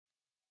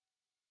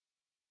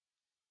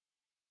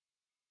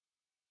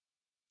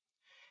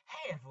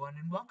Hey everyone,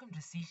 and welcome to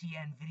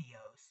CTN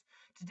Videos.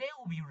 Today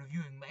we'll be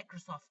reviewing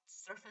Microsoft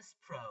Surface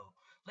Pro.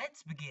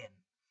 Let's begin.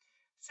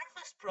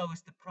 Surface Pro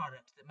is the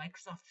product that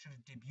Microsoft should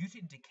have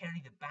debuted to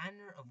carry the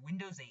banner of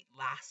Windows 8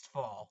 last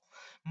fall.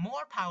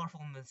 More powerful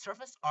than the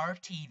Surface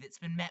RT that's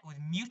been met with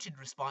muted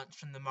response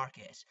from the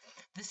market,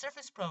 the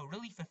Surface Pro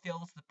really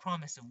fulfills the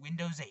promise of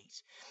Windows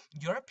 8.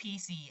 Your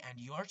PC and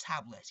your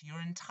tablet,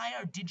 your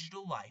entire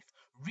digital life,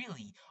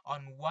 really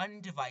on one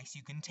device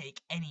you can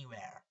take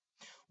anywhere.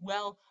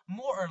 Well,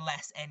 more or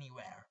less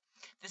anywhere.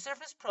 The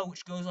Surface Pro,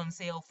 which goes on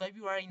sale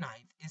February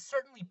 9th, is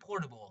certainly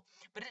portable,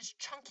 but it's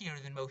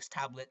chunkier than most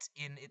tablets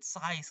in its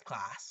size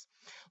class.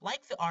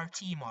 Like the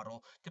RT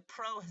model, the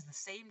Pro has the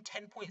same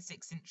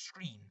 10.6-inch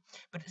screen,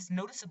 but it's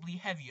noticeably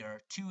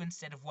heavier, 2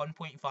 instead of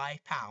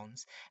 1.5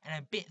 pounds, and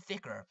a bit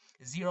thicker,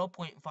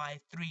 0.53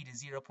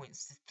 to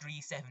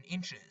 0.37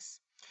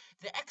 inches.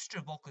 The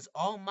extra bulk is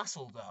all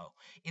muscle though.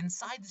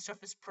 Inside the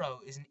Surface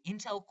Pro is an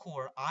Intel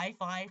Core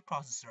i5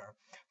 processor,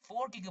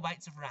 4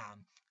 GB of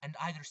RAM, and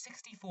either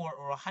 64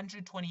 or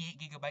 128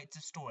 GB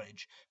of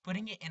storage,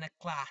 putting it in a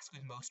class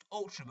with most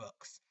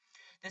Ultrabooks.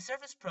 The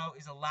Surface Pro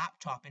is a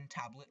laptop in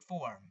tablet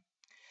form.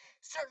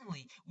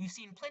 Certainly, we've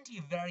seen plenty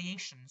of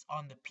variations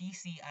on the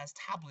PC as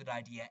tablet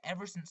idea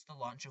ever since the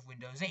launch of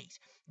Windows 8,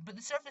 but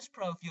the Surface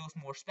Pro feels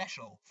more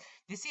special.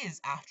 This is,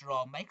 after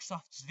all,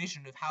 Microsoft's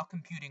vision of how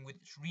computing with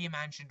its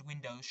reimagined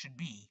Windows should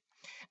be.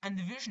 And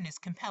the vision is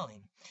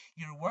compelling.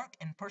 Your work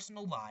and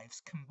personal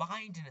lives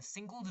combined in a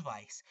single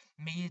device,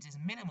 made as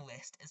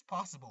minimalist as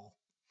possible.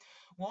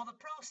 While the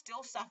Pro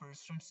still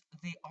suffers from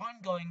the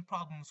ongoing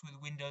problems with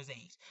Windows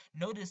 8,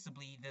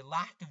 noticeably the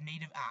lack of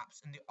native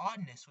apps and the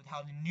oddness with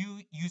how the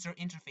new user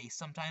interface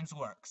sometimes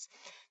works,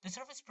 the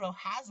Surface Pro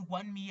has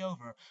won me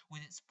over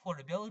with its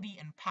portability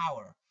and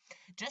power.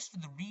 Just for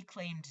the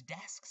reclaimed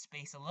desk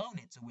space alone,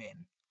 it's a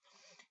win.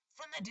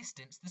 From a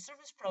distance, the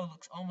Surface Pro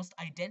looks almost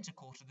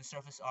identical to the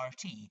Surface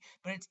RT,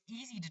 but it's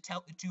easy to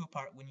tell the two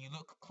apart when you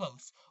look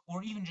close,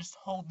 or even just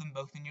hold them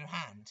both in your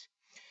hand.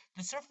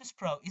 The Surface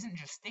Pro isn't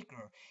just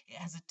thicker, it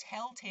has a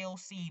telltale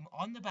seam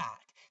on the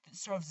back that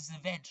serves as a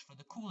vent for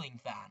the cooling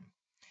fan.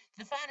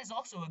 The fan is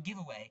also a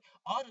giveaway,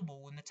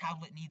 audible when the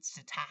tablet needs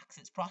to tax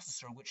its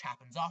processor, which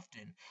happens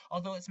often,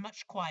 although it's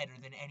much quieter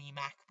than any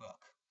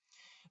MacBook.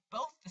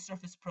 Both the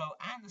Surface Pro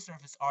and the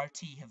Surface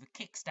RT have a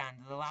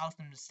kickstand that allows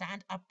them to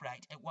stand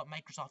upright at what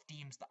Microsoft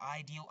deems the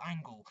ideal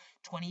angle,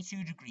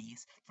 22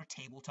 degrees, for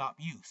tabletop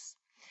use.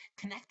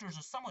 Connectors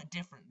are somewhat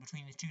different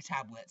between the two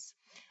tablets.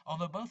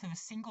 Although both have a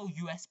single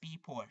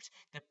USB port,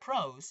 the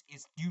Pro's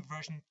is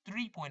version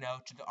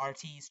 3.0 to the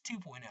RT's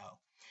 2.0.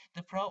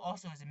 The Pro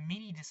also has a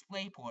mini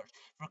display port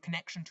for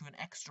connection to an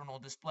external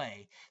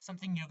display,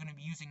 something you're going to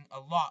be using a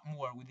lot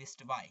more with this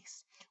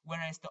device,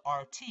 whereas the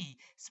RT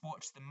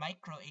sports the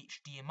micro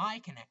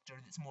HDMI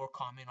connector that's more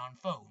common on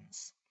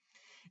phones.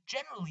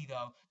 Generally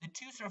though, the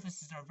two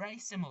surfaces are very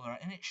similar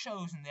and it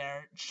shows in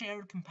their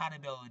shared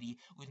compatibility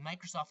with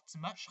Microsoft's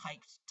much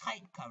hyped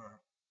type cover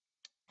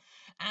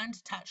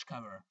and touch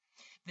cover.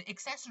 The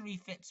accessory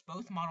fits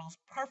both models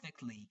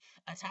perfectly,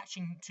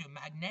 attaching to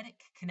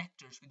magnetic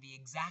connectors with the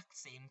exact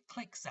same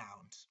click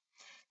sound.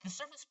 The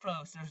Surface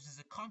Pro serves as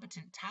a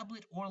competent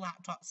tablet or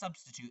laptop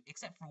substitute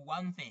except for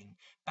one thing,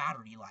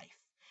 battery life.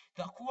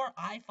 The Core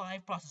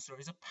i5 processor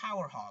is a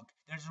power hog.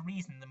 There's a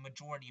reason the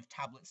majority of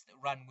tablets that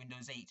run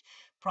Windows 8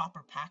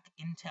 proper pack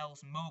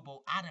Intel's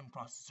mobile Atom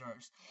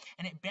processors,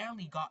 and it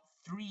barely got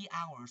 3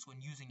 hours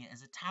when using it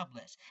as a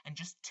tablet, and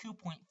just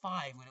 2.5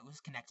 when it was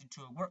connected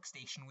to a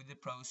workstation with the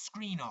Pro's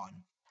screen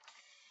on.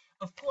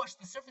 Of course, if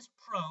the Surface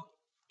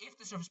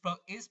Pro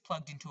is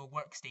plugged into a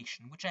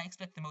workstation, which I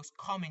expect the most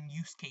common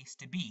use case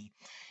to be,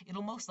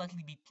 it'll most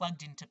likely be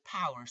plugged into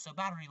power, so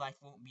battery life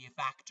won't be a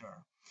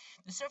factor.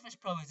 The Surface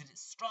Pro is at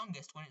its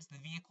strongest when it's the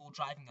vehicle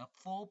driving a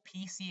full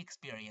PC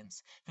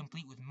experience,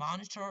 complete with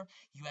monitor,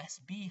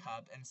 USB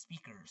hub, and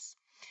speakers.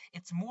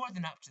 It's more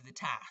than up to the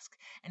task,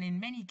 and in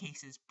many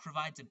cases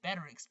provides a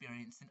better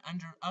experience than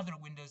under other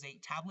Windows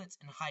 8 tablets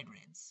and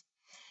hybrids.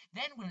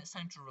 Then when it's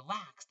time to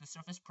relax, the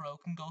Surface Pro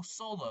can go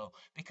solo,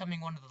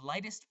 becoming one of the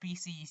lightest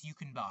PCs you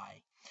can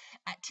buy.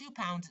 At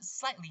 £2, it's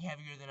slightly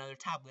heavier than other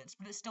tablets,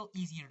 but it's still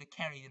easier to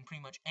carry than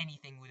pretty much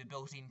anything with a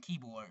built-in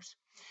keyboard.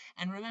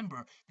 And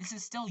remember, this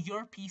is still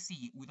your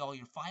PC with all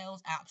your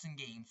files, apps, and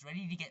games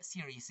ready to get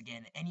serious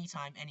again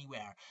anytime,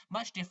 anywhere,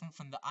 much different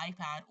from the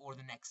iPad or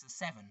the Nexus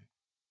 7.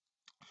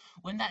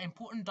 When that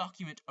important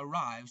document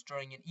arrives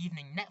during an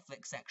evening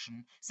Netflix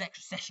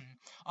session,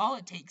 all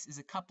it takes is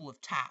a couple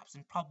of taps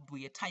and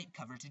probably a type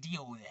cover to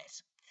deal with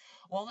it.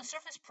 While the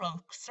Surface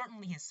Pro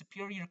certainly has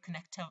superior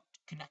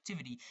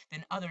connectivity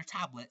than other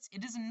tablets,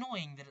 it is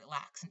annoying that it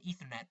lacks an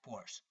Ethernet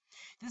port.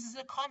 This is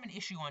a common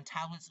issue on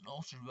tablets and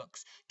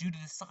Ultrabooks due to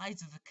the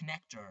size of the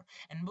connector,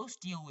 and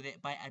most deal with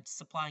it by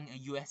supplying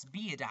a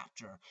USB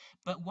adapter,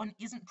 but one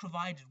isn't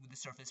provided with the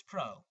Surface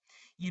Pro.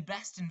 You'd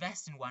best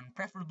invest in one,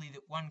 preferably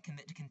one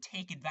that can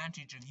take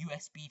advantage of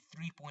USB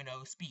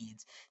 3.0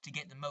 speeds to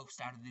get the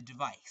most out of the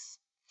device.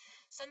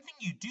 Something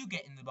you do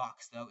get in the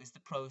box, though, is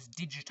the Pro's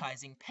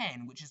digitizing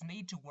pen, which is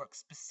made to work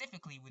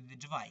specifically with the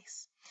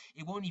device.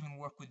 It won't even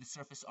work with the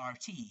Surface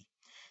RT.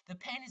 The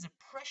pen is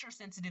a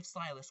pressure-sensitive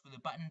stylus with a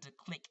button to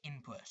click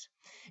input.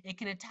 It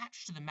can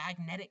attach to the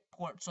magnetic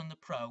ports on the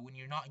Pro when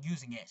you're not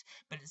using it,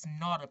 but it's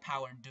not a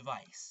powered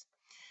device.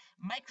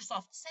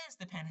 Microsoft says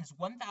the pen has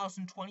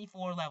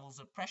 1024 levels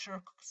of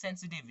pressure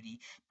sensitivity,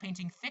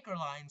 painting thicker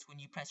lines when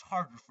you press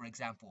harder, for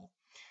example.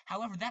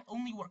 However, that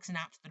only works in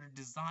apps that are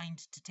designed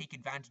to take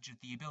advantage of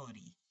the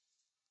ability.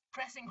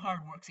 Pressing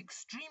hard works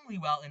extremely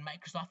well in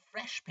Microsoft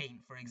Fresh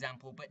Paint, for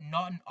example, but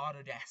not in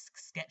Autodesk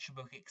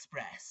Sketchbook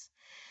Express.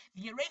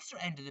 The eraser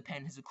end of the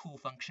pen has a cool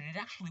function. It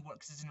actually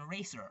works as an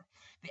eraser.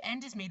 The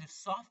end is made of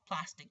soft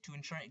plastic to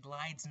ensure it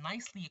glides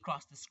nicely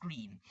across the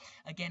screen.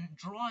 Again,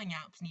 drawing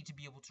apps need to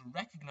be able to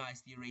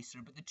recognize the eraser,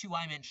 but the two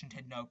I mentioned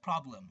had no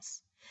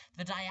problems.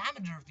 The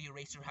diameter of the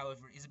eraser,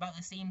 however, is about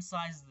the same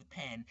size as the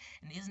pen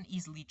and isn't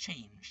easily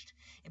changed.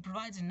 It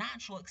provides a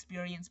natural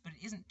experience, but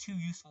it isn't too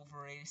useful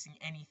for erasing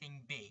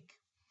anything big.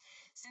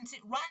 Since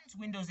it runs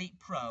Windows 8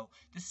 Pro,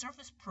 the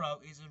Surface Pro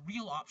is a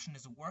real option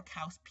as a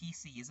workhouse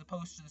PC as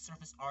opposed to the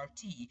Surface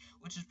RT,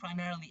 which is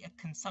primarily a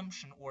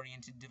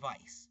consumption-oriented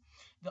device.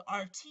 The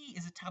RT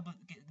is a tablet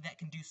that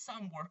can do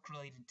some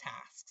work-related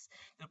tasks.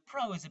 The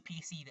Pro is a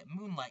PC that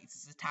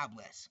moonlights as a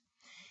tablet.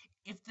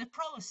 If the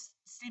Pro is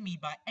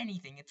stymied by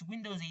anything, it's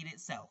Windows 8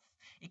 itself.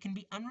 It can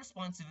be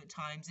unresponsive at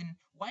times, and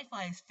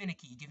Wi-Fi is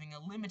finicky, giving a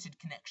limited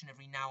connection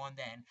every now and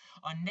then.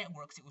 On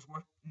networks, it was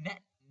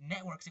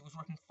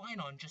working fine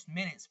on just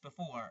minutes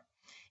before.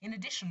 In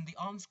addition, the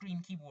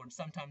on-screen keyboard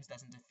sometimes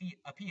doesn't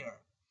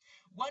appear.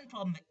 One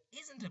problem that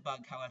isn't a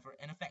bug, however,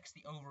 and affects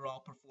the overall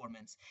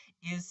performance,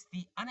 is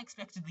the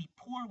unexpectedly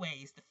poor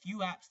ways the few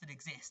apps that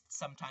exist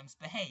sometimes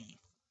behave.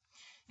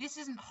 This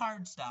isn't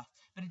hard stuff,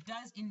 but it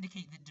does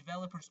indicate that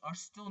developers are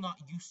still not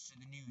used to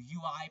the new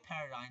UI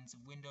paradigms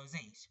of Windows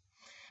 8.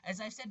 As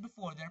I've said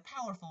before, they're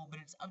powerful,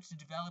 but it's up to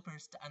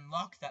developers to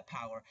unlock that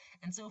power,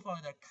 and so far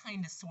they're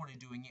kinda sorta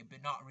doing it,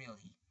 but not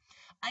really.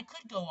 I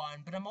could go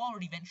on, but I'm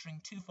already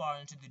venturing too far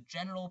into the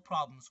general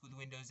problems with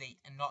Windows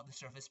 8 and not the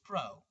Surface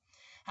Pro.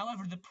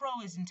 However, the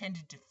Pro is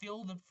intended to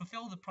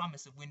fulfill the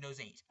promise of Windows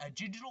 8, a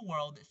digital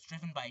world that's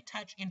driven by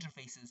touch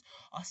interfaces,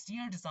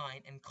 austere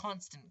design, and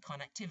constant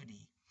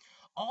connectivity.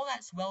 All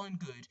that's well and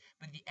good,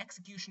 but the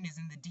execution is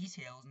in the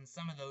details, and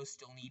some of those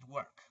still need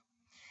work.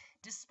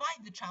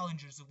 Despite the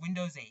challenges of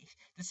Windows 8,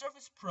 the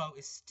Surface Pro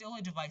is still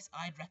a device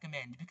I'd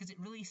recommend because it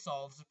really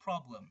solves a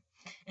problem.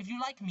 If you're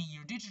like me,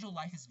 your digital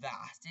life is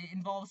vast. It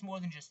involves more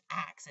than just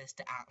access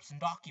to apps and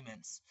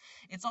documents.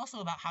 It's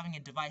also about having a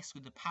device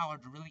with the power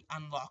to really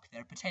unlock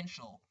their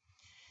potential.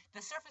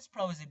 The Surface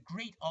Pro is a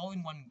great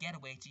all-in-one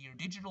getaway to your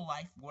digital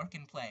life, work,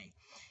 and play.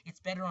 It's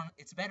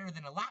better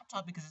than a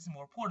laptop because it's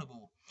more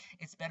portable.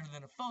 It's better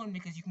than a phone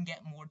because you can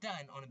get more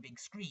done on a big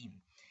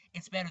screen.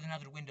 It's better than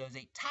other Windows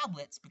 8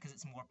 tablets because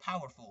it's more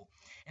powerful.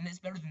 And it's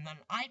better than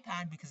an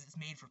iPad because it's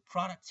made for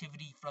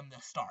productivity from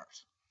the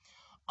start.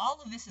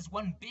 All of this is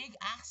one big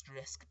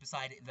asterisk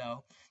beside it,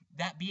 though,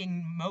 that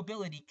being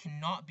mobility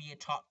cannot be a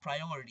top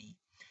priority.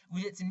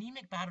 With its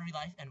anemic battery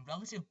life and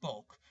relative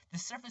bulk, the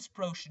Surface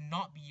Pro should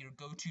not be your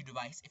go-to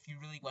device if you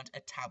really want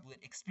a tablet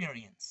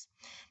experience.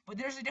 But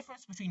there's a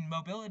difference between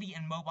mobility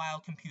and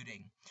mobile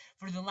computing.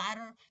 For the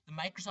latter, the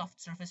Microsoft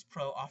Surface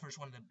Pro offers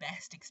one of the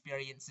best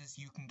experiences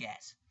you can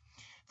get.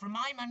 For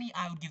my money,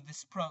 I would give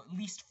this Pro at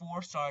least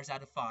 4 stars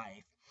out of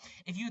 5.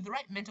 If you have the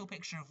right mental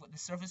picture of what the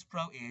Surface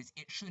Pro is,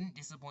 it shouldn't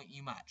disappoint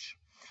you much.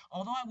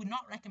 Although I would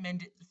not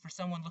recommend it for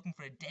someone looking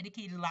for a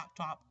dedicated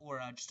laptop or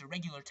just a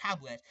regular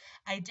tablet,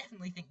 I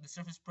definitely think the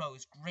Surface Pro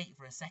is great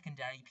for a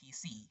secondary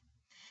PC.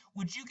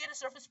 Would you get a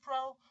Surface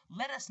Pro?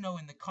 Let us know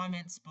in the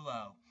comments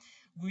below.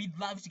 We'd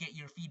love to get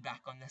your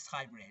feedback on this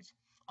hybrid.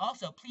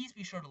 Also, please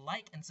be sure to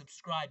like and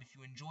subscribe if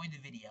you enjoyed the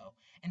video.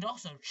 And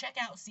also, check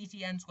out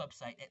CTN's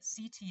website at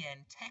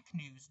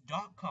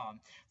ctntechnews.com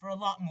for a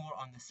lot more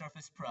on the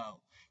Surface Pro.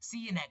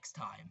 See you next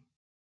time.